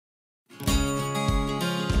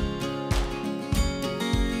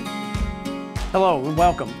Hello and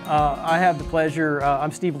welcome. I have the pleasure,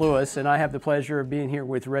 I'm Steve Lewis, and I have the pleasure of being here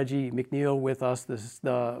with Reggie McNeal with us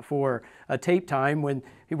for a tape time when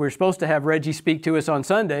we were supposed to have Reggie speak to us on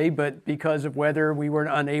Sunday, but because of weather, we were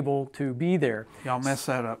unable to be there. Y'all messed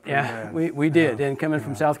that up pretty Yeah, bad. we did. And coming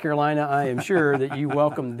from South Carolina, I am sure that you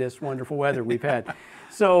welcomed this wonderful weather we've had.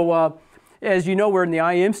 So, as you know, we're in the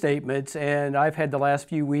I am statements, and I've had the last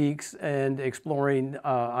few weeks and exploring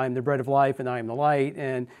I'm the bread of life and I am the light.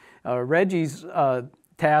 And Reggie's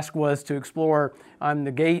task was to explore I'm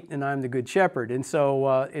the gate and I'm the good shepherd. And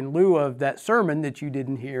so in lieu of that sermon that you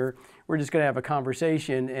didn't hear, we're just going to have a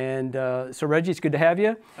conversation. And so Reggie, it's good to have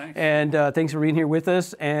you. Thanks. And thanks for being here with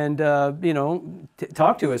us. And, you know,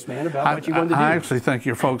 talk to us, man, about what you wanted to do. I actually think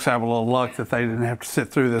your folks have a little luck that they didn't have to sit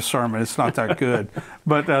through this sermon. It's not that good.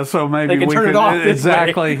 But so maybe we could. It off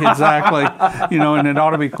exactly. You know, and it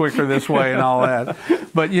ought to be quicker this way and all that.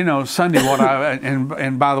 But, you know, Sunday,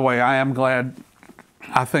 and by the way, I am glad.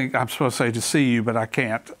 I think I'm supposed to say to see you, but I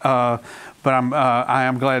can't. But I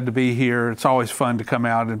am glad to be here. It's always fun to come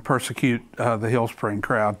out and persecute the Hillspring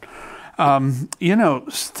crowd. You know,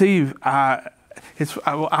 Steve, I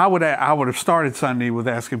would have started Sunday with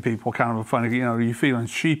asking people kind of a funny, you know, are you feeling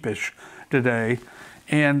sheepish today?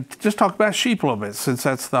 And just talk about sheep a little bit, since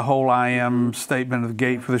that's the whole I am statement of the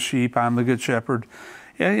gate for the sheep. I'm the good shepherd.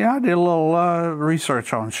 Yeah, I did a little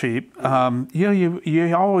research on sheep. You know,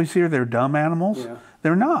 you always hear they're dumb animals. Yeah.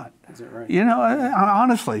 They're not. Is that right? You know,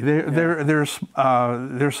 honestly, they're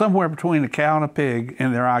somewhere between a cow and a pig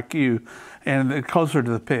in their IQ, and they're closer to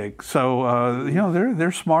the pig. So you know,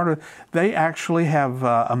 they're smarter. They actually have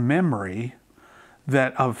a memory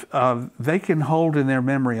that they can hold in their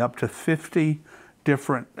memory up to 50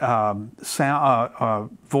 different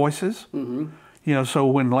sound voices. Mm-hmm. You know, so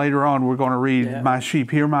when later on we're going to read "My sheep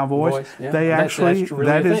hear my voice," they actually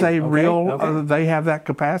that is a real. They have that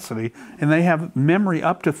capacity, and they have memory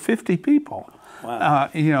up to 50 people. Wow.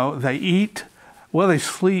 You know, they eat. Well, they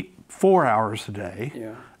sleep 4 hours a day.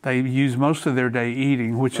 Yeah. They use most of their day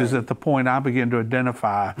eating, which is at the point I begin to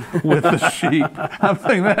identify with the sheep. I'm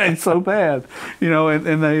thinking that ain't so bad, you know.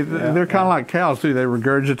 And they're kind of like cows too. They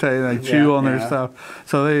regurgitate, and they chew on their stuff.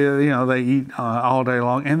 So they eat all day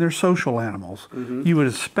long, and they're social animals. Mm-hmm. You would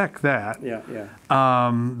expect that,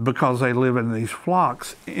 because they live in these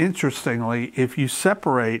flocks. Interestingly, if you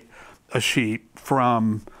separate a sheep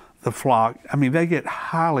from the flock, I mean, they get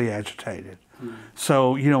highly agitated. Mm-hmm.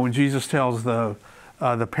 So you know, when Jesus tells the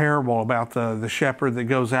parable about the shepherd that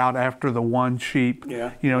goes out after the one sheep,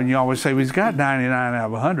 you know, and you always say, well, he's got 99 out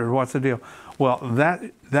of 100. What's the deal? Well,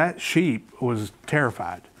 that sheep was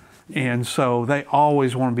terrified. And so they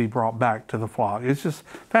always want to be brought back to the flock. It's just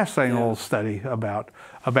fascinating little study about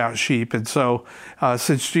sheep. And so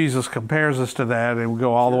since Jesus compares us to that, and we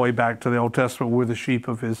go all the way back to the Old Testament, we're the sheep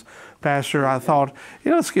of his pasture, I thought, you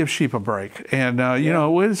know, let's give sheep a break. And, you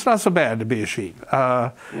know, it's not so bad to be a sheep.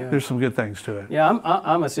 There's some good things to it. Yeah,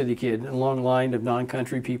 I'm a city kid, a long line of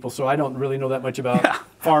non-country people, so I don't really know that much about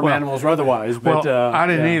farm animals or otherwise. But, I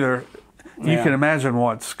didn't either. You can imagine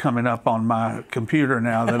what's coming up on my computer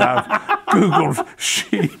now that I've Googled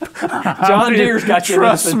sheep. John Deere's got you.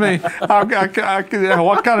 Trust me.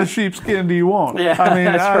 What kind of sheepskin do you want? Yeah, I mean,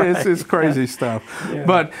 right. it's crazy stuff. Yeah.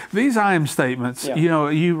 But these I am statements, you know,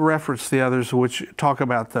 you reference the others which talk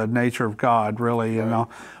about the nature of God, really, you know.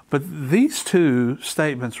 But these two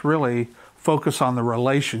statements really focus on the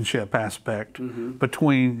relationship aspect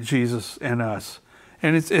between Jesus and us.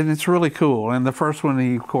 And it's really cool. And the first one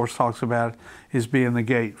he, of course, talks about is being the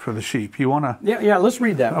gate for the sheep. You want to? Yeah, let's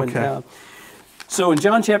read that one. So in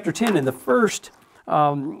John chapter 10, in the first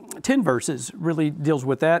 10 verses, really deals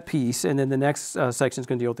with that piece. And then the next section is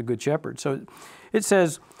going to deal with the good shepherd. So it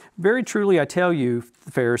says, very truly I tell you,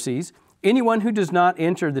 the Pharisees, anyone who does not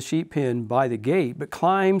enter the sheep pen by the gate, but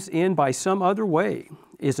climbs in by some other way,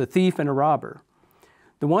 is a thief and a robber.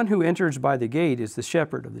 The one who enters by the gate is the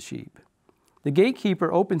shepherd of the sheep. The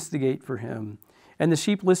gatekeeper opens the gate for him, and the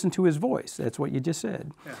sheep listen to his voice. That's what you just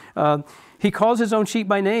said. Yeah. He calls his own sheep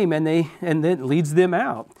by name, and then leads them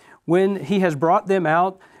out. When he has brought them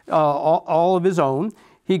out, all of his own,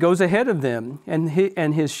 he goes ahead of them, and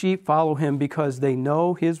his sheep follow him because they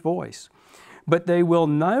know his voice. But they will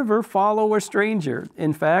never follow a stranger.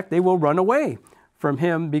 In fact, they will run away from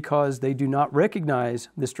him because they do not recognize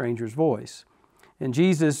the stranger's voice. And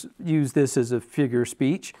Jesus used this as a figure of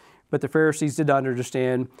speech, but the Pharisees did not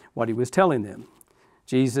understand what he was telling them.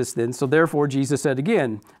 So therefore Jesus said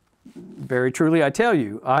again, very truly I tell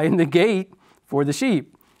you, I am the gate for the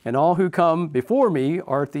sheep, and all who come before me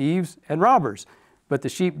are thieves and robbers. But the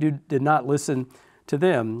sheep did not listen to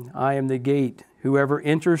them. I am the gate. Whoever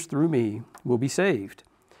enters through me will be saved.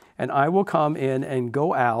 and I will come in and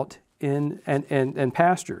go out in and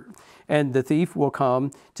pasture. And the thief will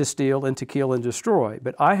come to steal and to kill and destroy.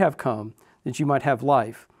 But I have come that you might have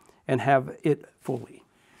life and have it fully.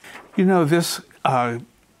 You know, this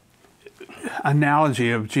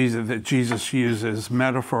analogy of Jesus that Jesus uses,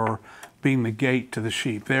 metaphor being the gate to the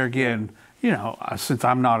sheep. There again, you know, since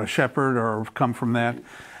I'm not a shepherd or come from that,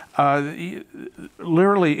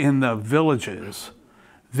 literally in the villages,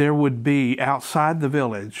 there would be outside the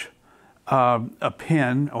village a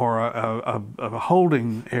pen or a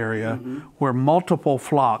holding area where multiple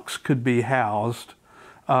flocks could be housed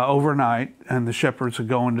overnight, and the shepherds would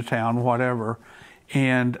go into town, whatever.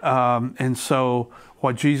 And so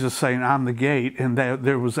what Jesus is saying, I'm the gate, and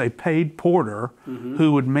there was a paid porter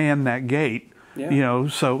who would man that gate, you know,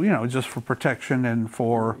 so, you know, just for protection and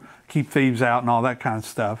for keep thieves out and all that kind of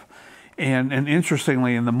stuff. And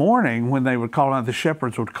interestingly, in the morning, when they would call out, the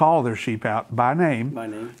shepherds would call their sheep out by name,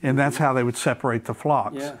 and that's how they would separate the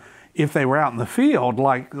flocks. Yeah. If they were out in the field,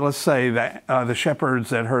 like let's say that the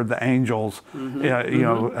shepherds that heard the angels, you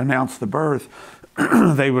know, announce the birth,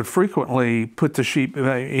 they would frequently put the sheep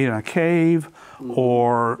in a cave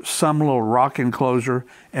or some little rock enclosure,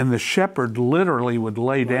 and the shepherd literally would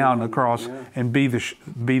lay down across and be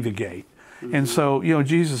the gate. And so, you know,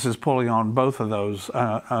 Jesus is pulling on both of those,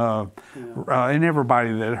 and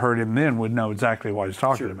everybody that heard him then would know exactly what he's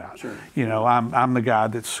talking about. You know, I'm the guy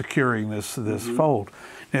that's securing this fold.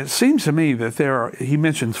 And it seems to me that he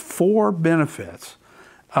mentions 4 benefits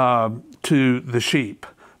to the sheep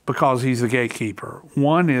because he's the gatekeeper.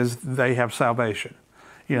 One is they have salvation.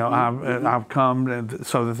 You know, I've come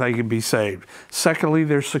so that they can be saved. Secondly,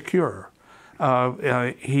 they're secure.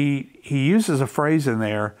 He uses a phrase in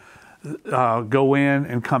there, go in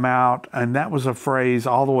and come out, and that was a phrase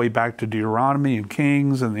all the way back to Deuteronomy and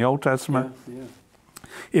Kings and the Old Testament.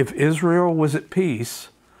 If Israel was at peace,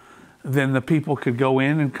 then the people could go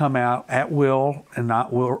in and come out at will and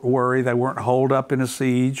not worry. They weren't holed up in a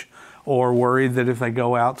siege or worried that if they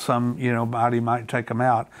go out, somebody might take them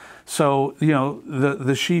out. So, you know,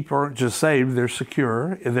 the sheep aren't just saved, they're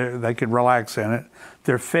secure, they can relax in it.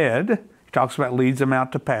 They're fed. He talks about leads them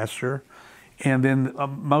out to pasture. And then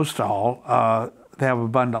most of all, they have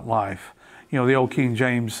abundant life. You know, the old King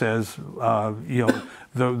James says, you know,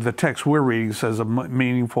 the text we're reading says a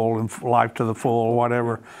meaningful and life to the full or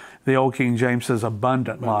whatever. The old King James says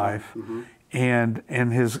abundant life. And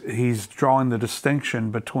he's drawing the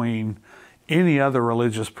distinction between any other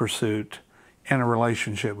religious pursuit and a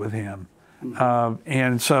relationship with him.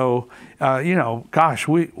 And so, you know, gosh,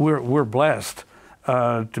 we're blessed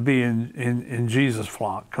to be in Jesus'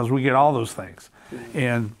 flock because we get all those things.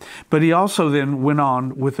 But he also then went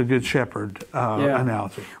on with the Good Shepherd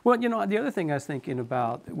analogy. Well, you know, the other thing I was thinking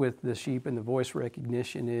about with the sheep and the voice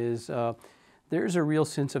recognition is there's a real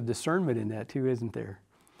sense of discernment in that too, isn't there?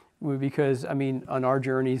 Because, I mean, on our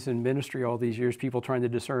journeys in ministry all these years, people trying to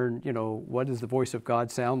discern, you know, what does the voice of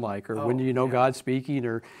God sound like? Or when do you know God's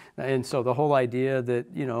speaking? And so the whole idea that,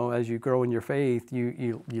 you know, as you grow in your faith,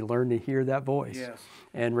 you learn to hear that voice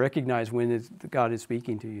and recognize when God is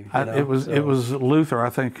speaking to you. It was Luther,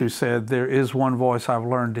 I think, who said, there is one voice I've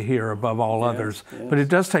learned to hear above all others. But it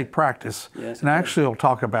does take practice. And actually, we'll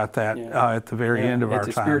talk about that at the very end of our time.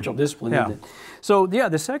 It's a spiritual discipline, isn't it? So,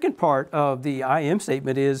 the second part of the I am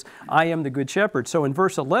statement is, I am the good shepherd. So in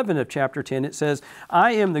verse 11 of chapter 10, it says,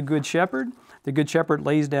 I am the good shepherd. The good shepherd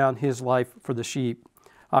lays down his life for the sheep.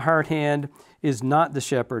 A hired hand is not the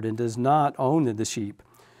shepherd and does not own the sheep.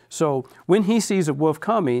 So when he sees a wolf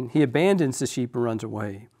coming, he abandons the sheep and runs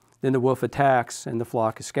away. Then the wolf attacks and the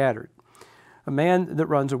flock is scattered. A man that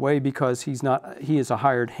runs away because he is a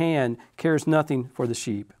hired hand cares nothing for the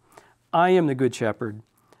sheep. I am the good shepherd.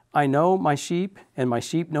 I know my sheep, and my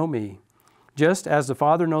sheep know me. Just as the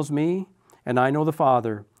Father knows me, and I know the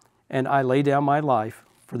Father, and I lay down my life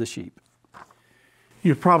for the sheep.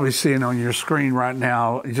 You're probably seeing on your screen right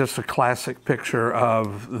now just a classic picture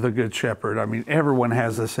of the Good Shepherd. I mean, everyone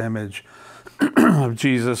has this image of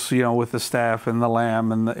Jesus, you know, with the staff and the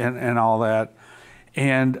lamb and all that.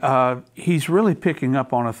 And he's really picking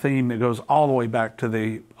up on a theme that goes all the way back to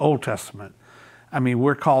the Old Testament. I mean,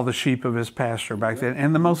 we're called the sheep of his pasture back then.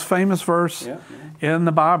 And the most famous verse in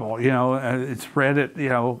the Bible, you know, it's read it, you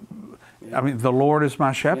know, I mean, the Lord is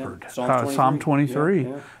my shepherd. Psalm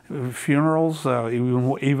 23. Funerals,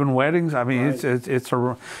 even weddings. I mean, it's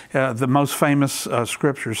the most famous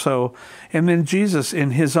scripture. So, and then Jesus,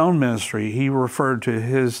 in his own ministry, he referred to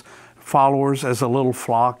his followers as a little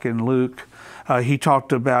flock in Luke. He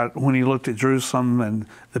talked about when he looked at Jerusalem and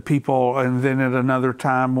the people, and then at another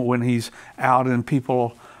time when he's out and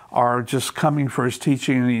people are just coming for his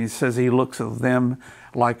teaching, and he says he looks at them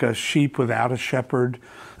like a sheep without a shepherd,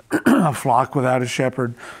 a flock without a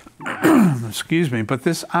shepherd. Excuse me. But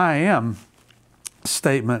this I am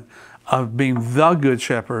statement of being the good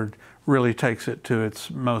shepherd really takes it to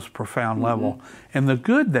its most profound level. And the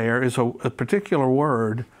good there is a particular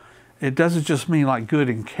word. It doesn't just mean like good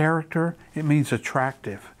in character, it means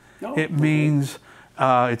attractive. It means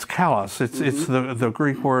it's kalos. It's the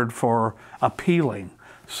Greek word for appealing.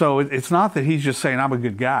 So it's not that he's just saying I'm a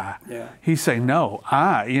good guy. He's saying no,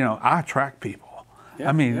 I attract people.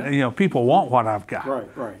 I mean, people want what I've got.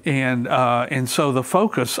 Right. And so the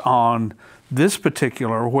focus on this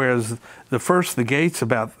particular, whereas the gate's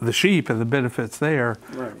about the sheep and the benefits there,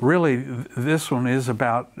 really this one is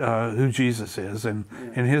about who Jesus is and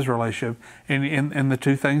his relationship. And the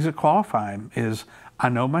two things that qualify him is I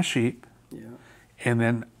know my sheep, and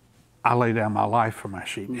then I lay down my life for my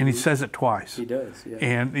sheep. And he says it twice. He does,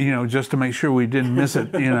 And, just to make sure we didn't miss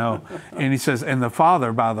it, And he says, and the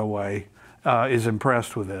Father, by the way, is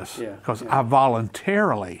impressed with this because I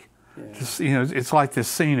voluntarily, it's like this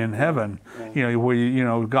scene in heaven,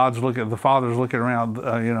 where God's looking, the Father's looking around,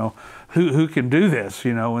 who can do this,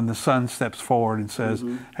 and the Son steps forward and says,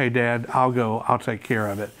 "Hey, Dad, I'll take care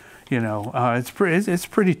of it." It's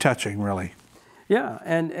pretty touching, really. Yeah,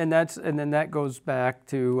 and then that goes back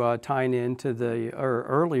to tying into the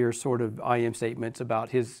earlier sort of I am statements about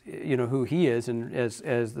his, who he is and as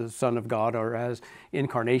the Son of God or as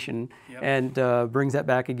incarnation, and brings that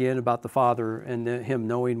back again about the Father and him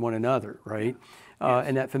knowing one another, right?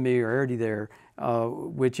 And that familiarity there,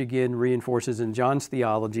 which again reinforces in John's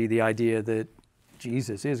theology the idea that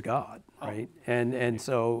Jesus is God. Right, and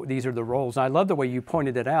so these are the roles. And I love the way you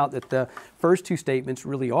pointed it out, that the first two statements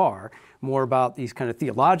really are more about these kind of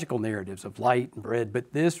theological narratives of light and bread,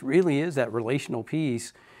 but this really is that relational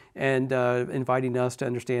piece, and inviting us to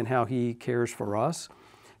understand how he cares for us,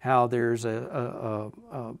 how there's a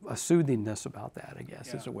soothingness about that, I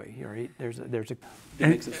guess, is a way, right? It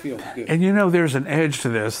makes us feel good. And there's an edge to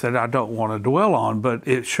this that I don't want to dwell on, but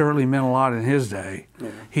it surely meant a lot in his day.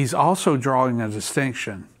 He's also drawing a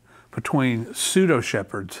distinction between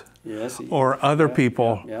pseudo-shepherds or other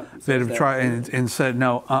people that have tried and said,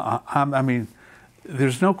 no, I mean,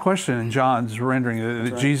 there's no question in John's rendering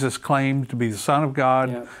that Jesus claimed to be the Son of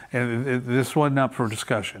God, and this wasn't up for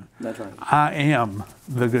discussion. That's right. I am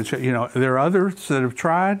the good shepherd. There are others that have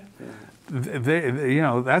tried.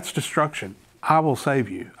 That's destruction. I will save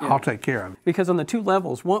you. I'll take care of it. Because on the two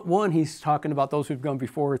levels, one he's talking about those who've gone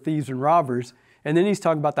before, thieves and robbers, and then he's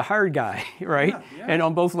talking about the hired guy, right? And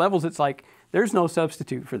on both levels, it's like, there's no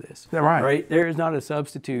substitute for this. Right? There is not a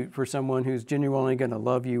substitute for someone who's genuinely going to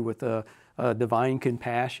love you with a divine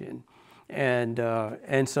compassion. And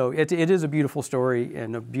so it is a beautiful story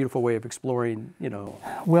and a beautiful way of exploring,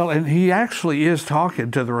 Well, and he actually is talking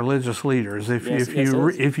to the religious leaders.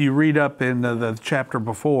 If you read up in the chapter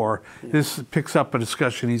before, this picks up a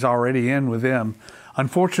discussion he's already in with them.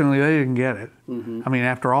 Unfortunately, they didn't get it. I mean,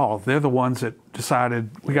 after all, they're the ones that decided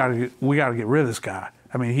we got to get rid of this guy.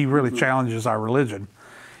 I mean, he really challenges our religion.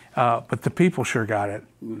 But the people sure got it.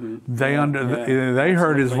 They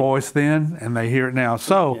heard his voice then, and they hear it now.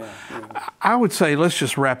 So, I would say let's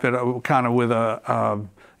just wrap it up kind of with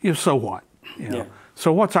so what?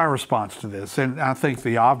 So what's our response to this? And I think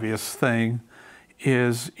the obvious thing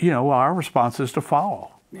is, our response is to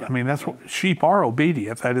follow. I mean, that's what sheep are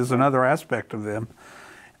obedient. That is another aspect of them.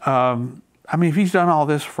 I mean, if he's done all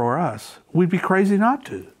this for us, we'd be crazy not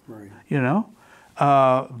to.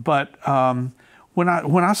 But when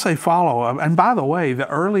I say follow, and by the way, the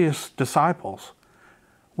earliest disciples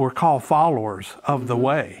were called followers of the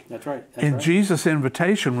way. That's right. Jesus'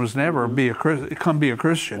 invitation was never come be a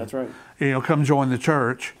Christian. That's right. Come join the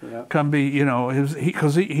church. Come be,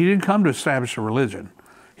 because he didn't come to establish a religion.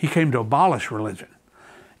 He came to abolish religion.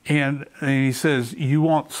 And he says, you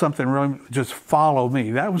want something really, just follow me.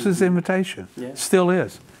 That was his invitation. Still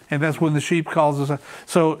is. And that's when the sheep calls us.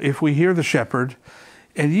 So if we hear the shepherd,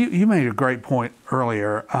 and you made a great point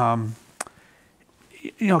earlier.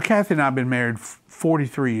 Kathy and I have been married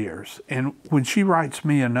 43 years. And when she writes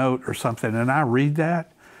me a note or something and I read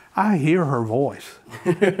that, I hear her voice.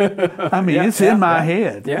 I mean, it's in my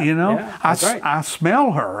head, I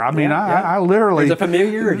smell her. I mean, I literally... There's a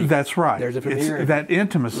familiarity. That's right. There's a familiarity. It's that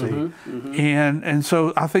intimacy. And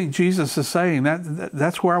so I think Jesus is saying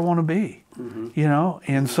that's where I want to be,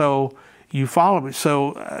 And so you follow me.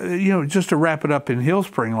 So, just to wrap it up in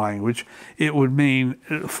Hillspring language, it would mean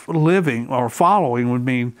living or following would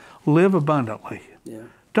mean live abundantly.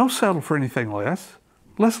 Don't settle for anything less.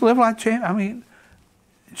 Let's live like champions. I mean...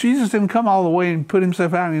 Jesus didn't come all the way and put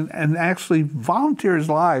himself out and actually volunteer his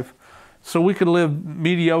life so we could live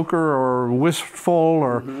mediocre or wistful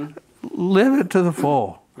or live it to the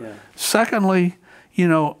full. Yeah. Secondly,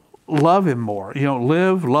 love him more.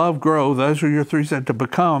 Live, love, grow. Those are your three steps to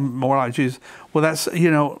become more like Jesus. Well, that's,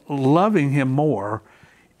 loving him more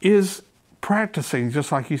is practicing,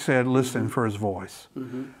 just like you said, listening for his voice.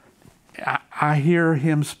 I hear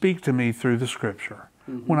him speak to me through the scripture.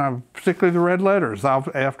 When particularly the red letters,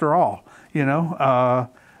 after all,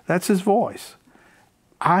 that's his voice.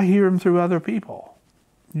 I hear him through other people.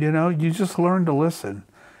 You just learn to listen.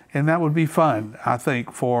 And that would be fun, I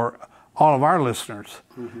think, for all of our listeners,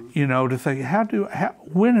 to think,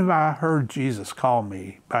 when have I heard Jesus call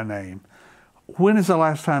me by name? When is the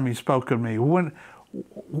last time he spoke to me?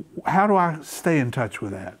 How do I stay in touch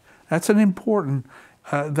with that? That's an important,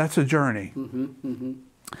 that's a journey.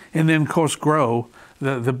 And then, of course, grow.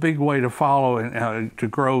 The big way to follow and to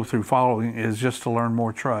grow through following is just to learn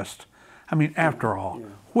more trust. I mean, after all,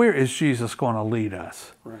 where is Jesus going to lead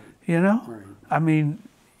us? Right. Right. I mean,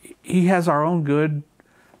 he has our own good.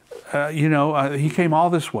 He came all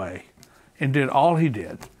this way and did all he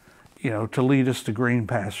did, to lead us to green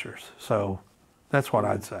pastures. So that's what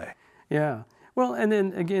I'd say. Yeah. Well, and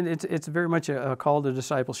then again, it's very much a call to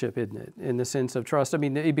discipleship, isn't it? In the sense of trust. I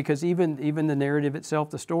mean, because even the narrative itself,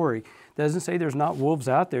 the story, doesn't say there's not wolves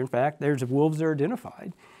out there. In fact, there's wolves that are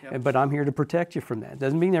identified. Yep. But I'm here to protect you from that.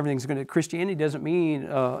 Doesn't mean everything's going to. Christianity doesn't mean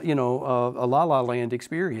a la-la land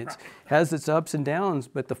experience. Right. Has its ups and downs,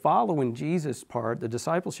 but the following Jesus part, the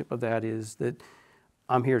discipleship of that is that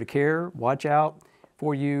I'm here to care, watch out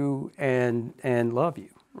for you, and love you.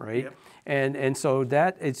 Right. Yep. And so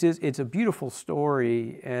that it's a beautiful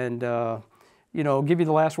story, and give you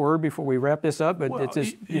the last word before we wrap this up. But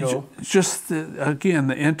it's just again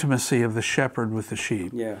the intimacy of the shepherd with the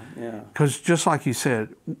sheep. Yeah. Because just like you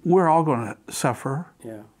said, we're all going to suffer.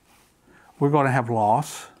 Yeah. We're going to have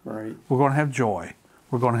loss. Right. We're going to have joy.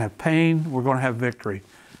 We're going to have pain. We're going to have victory.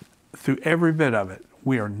 Through every bit of it,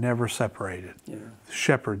 we are never separated. Yeah. The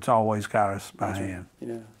shepherd's always got us by hand.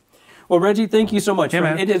 Yeah. Well, Reggie, thank you so much.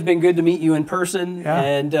 Yeah, it has been good to meet you in person, yeah.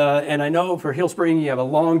 And I know for Hillspring you have a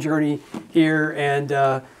long journey here,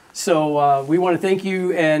 and so we want to thank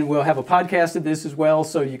you, and we'll have a podcast of this as well,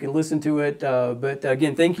 so you can listen to it. But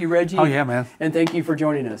again, thank you, Reggie. Oh yeah, man. And thank you for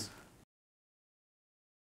joining us.